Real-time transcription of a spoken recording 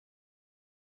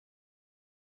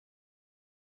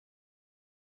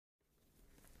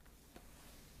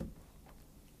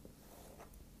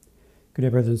Good day,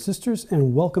 brothers and sisters,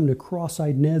 and welcome to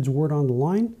Cross-Eyed Ned's Word on the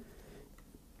Line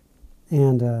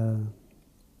and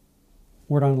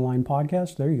Word on the Line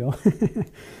podcast. There you go.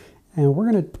 And we're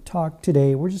going to talk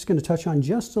today, we're just going to touch on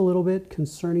just a little bit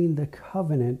concerning the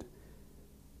covenant.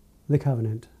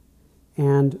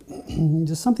 And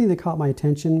just something that caught my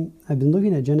attention. I've been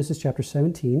looking at Genesis chapter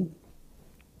 17.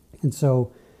 And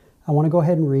so I want to go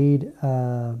ahead and read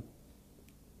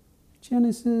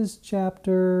Genesis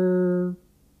chapter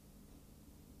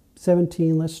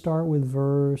 17. Let's start with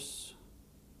verse...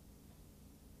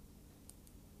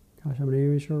 Gosh, I'm not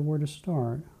even sure where to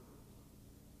start.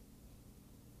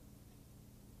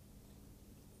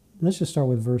 Let's just start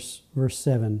with verse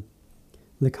 7.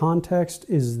 The context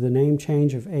is the name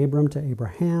change of Abram to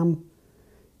Abraham.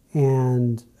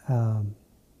 And not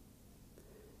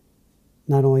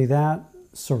only that,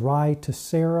 Sarai to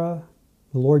Sarah,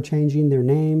 the Lord changing their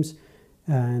names,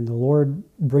 and the Lord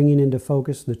bringing into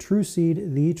focus the true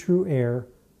seed, the true heir,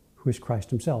 who is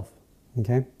Christ himself.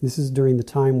 Okay? This is during the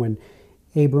time when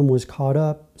Abram was caught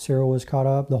up, Sarah was caught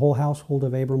up, the whole household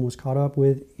of Abram was caught up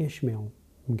with Ishmael.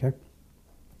 Okay?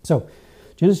 So,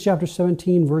 Genesis chapter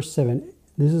 17, verse 7.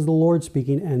 This is the Lord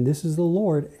speaking, and this is the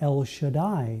Lord El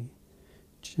Shaddai.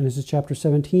 Genesis chapter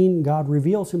 17, God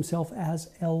reveals himself as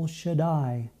El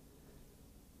Shaddai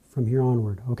from here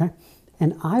onward. Okay?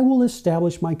 And I will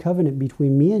establish my covenant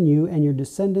between me and you and your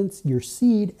descendants, your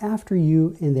seed after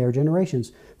you in their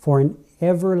generations, for an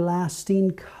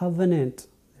everlasting covenant.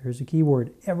 There's a key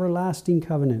word, everlasting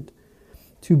covenant,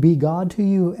 to be God to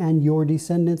you and your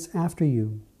descendants after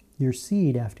you, your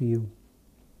seed after you.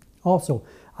 Also,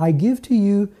 I give to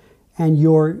you and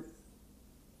your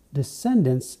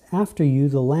descendants after you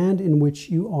the land in which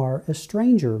you are a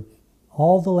stranger,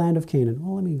 all the land of Canaan.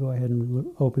 Well, let me go ahead and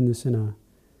open this in a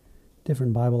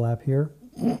different Bible app here.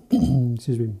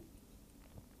 Excuse me.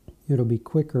 It'll be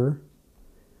quicker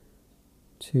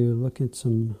to look at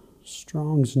some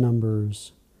Strong's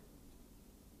numbers.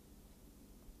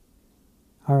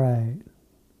 All right.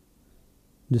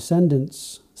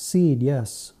 Descendants, seed,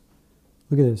 yes.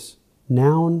 Look at this.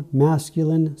 Noun,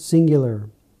 masculine,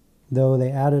 singular, though they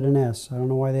added an S. I don't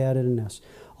know why they added an S.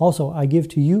 Also, I give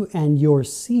to you and your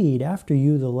seed after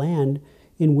you the land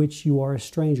in which you are a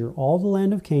stranger, all the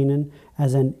land of Canaan,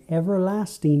 as an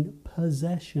everlasting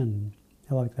possession.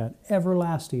 I like that.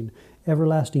 Everlasting.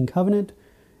 Everlasting covenant,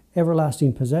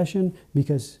 everlasting possession,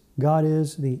 because God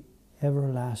is the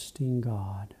everlasting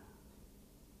God.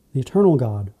 The eternal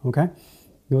God, okay?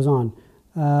 Goes on.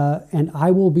 And I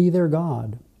will be their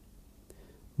God.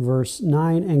 Verse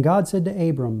 9, and God said to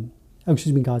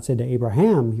God said to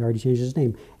Abraham, he already changed his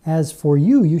name, as for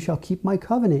you, you shall keep my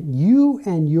covenant, you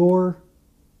and your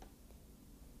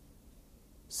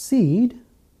seed,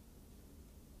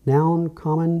 noun,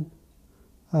 common,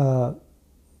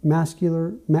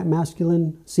 masculine,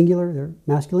 singular,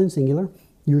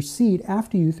 your seed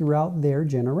after you throughout their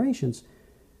generations.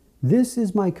 This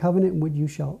is my covenant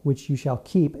which you shall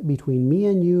keep between me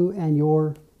and you and your,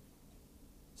 it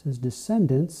says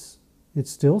descendants,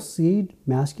 it's still seed,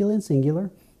 masculine, singular,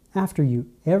 after you.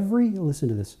 Listen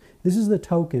to this. This is the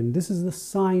token. This is the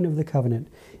sign of the covenant.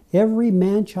 Every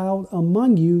man-child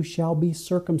among you shall be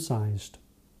circumcised.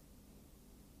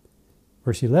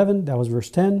 Verse 11, that was verse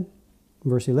 10.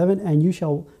 Verse 11, and you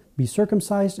shall be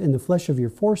circumcised in the flesh of your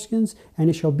foreskins, and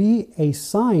it shall be a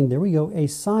sign, there we go, a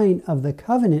sign of the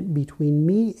covenant between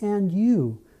me and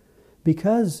you.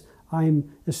 Because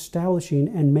I'm establishing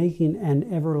and making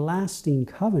an everlasting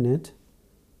covenant,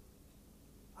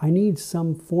 I need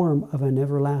some form of an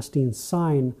everlasting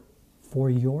sign for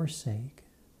your sake.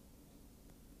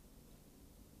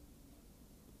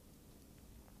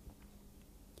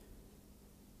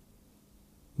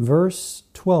 Verse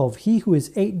 12, he who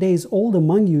is 8 days old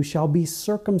among you shall be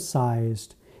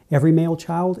circumcised. Every male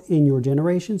child in your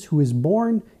generations who is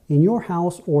born in your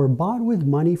house or bought with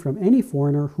money from any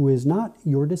foreigner who is not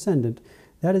your descendant.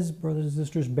 That is, brothers and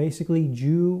sisters, basically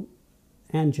Jew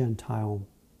and Gentile.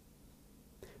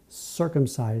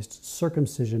 Circumcised,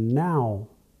 circumcision. Now,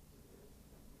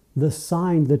 the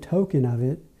sign, the token of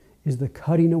it is the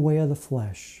cutting away of the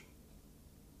flesh.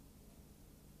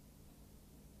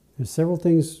 There's several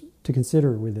things to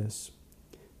consider with this.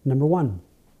 Number one,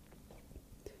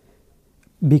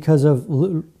 because of,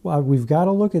 we've got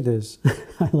to look at this.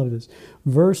 I love this.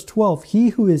 Verse 12, he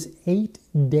who is 8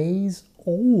 days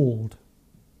old,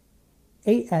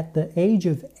 at the age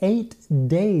of 8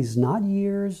 days, not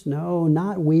years, no,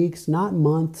 not weeks, not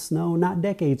months, no, not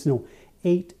decades, no,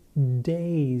 8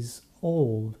 days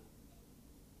old.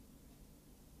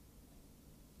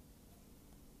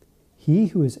 He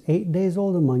who is 8 days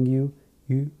old among you,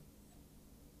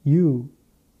 you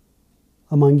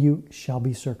among you shall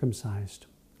be circumcised.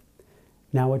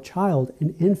 Now a child,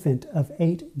 an infant of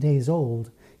 8 days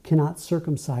old, cannot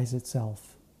circumcise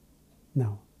itself.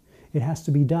 No, it has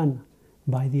to be done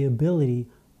by the ability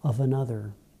of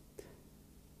another.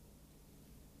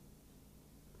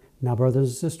 Now, brothers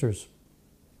and sisters,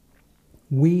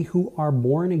 we who are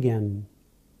born again,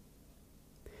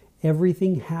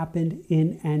 everything happened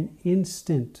in an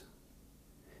instant.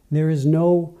 There is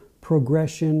no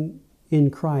progression in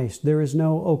Christ. There is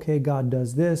no, okay, God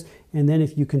does this, and then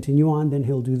if you continue on, then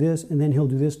he'll do this, and then he'll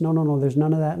do this. No, there's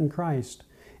none of that in Christ.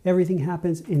 Everything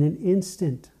happens in an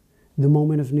instant, the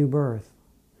moment of new birth.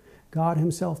 God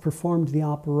himself performed the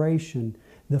operation.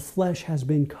 The flesh has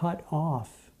been cut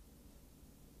off.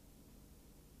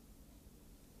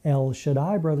 El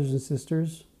Shaddai, brothers and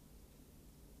sisters,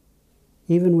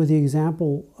 even with the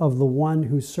example of the one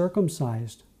who's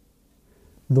circumcised,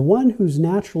 the one who's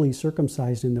naturally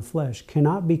circumcised in the flesh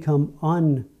cannot become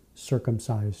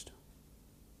uncircumcised.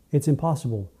 It's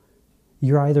impossible.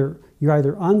 You're either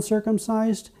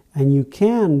uncircumcised and you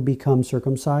can become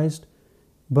circumcised,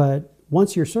 but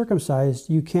once you're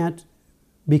circumcised, you can't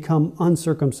become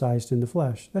uncircumcised in the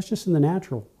flesh. That's just in the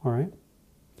natural, all right?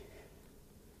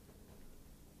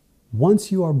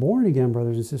 Once you are born again,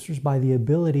 brothers and sisters, by the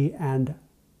ability and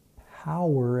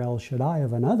power, El Shaddai,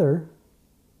 of another,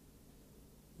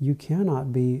 you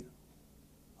cannot be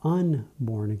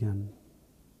unborn again.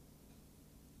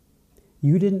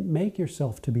 You didn't make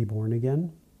yourself to be born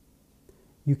again.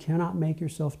 You cannot make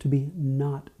yourself to be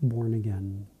not born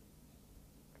again.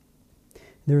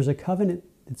 There's a covenant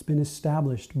that's been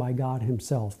established by God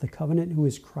himself, the covenant who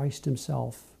is Christ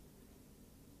himself.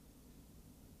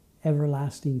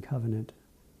 Everlasting covenant.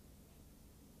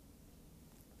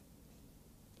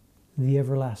 The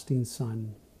everlasting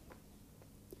Son.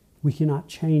 We cannot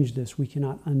change this. We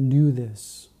cannot undo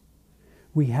this.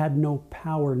 We had no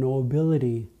power, no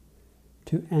ability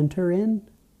to enter in.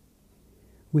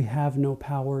 We have no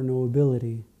power, no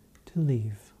ability to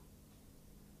leave.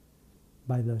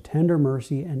 By the tender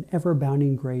mercy and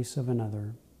ever-bounding grace of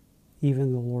another,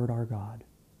 even the Lord our God.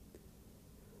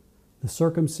 The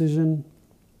circumcision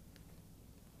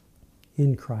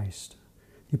in Christ.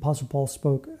 The Apostle Paul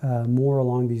spoke more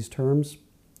along these terms,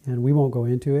 and we won't go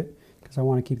into it because I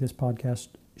want to keep this podcast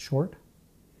short.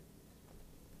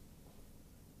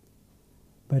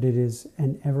 But it is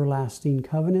an everlasting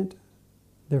covenant,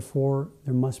 therefore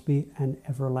there must be an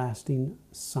everlasting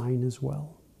sign as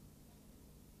well.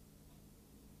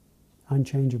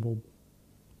 Unchangeable.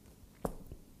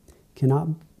 Cannot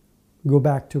go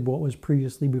back to what was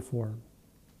previously before.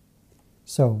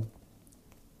 So,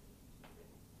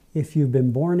 if you've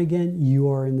been born again, you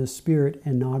are in the Spirit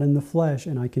and not in the flesh.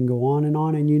 And I can go on,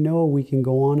 and you know we can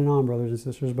go on and on, brothers and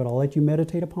sisters, but I'll let you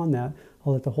meditate upon that.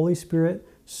 I'll let the Holy Spirit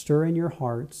stir in your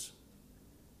hearts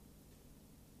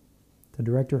to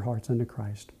direct your hearts unto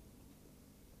Christ.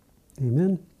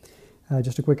 Amen.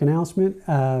 Just a quick announcement.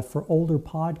 For older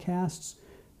podcasts,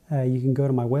 you can go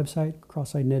to my website,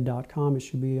 crosseyeddned.com. It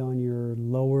should be on your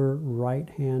lower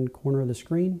right-hand corner of the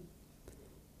screen.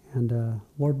 And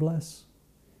Lord bless.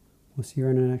 We'll see you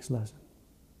in the next lesson.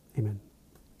 Amen.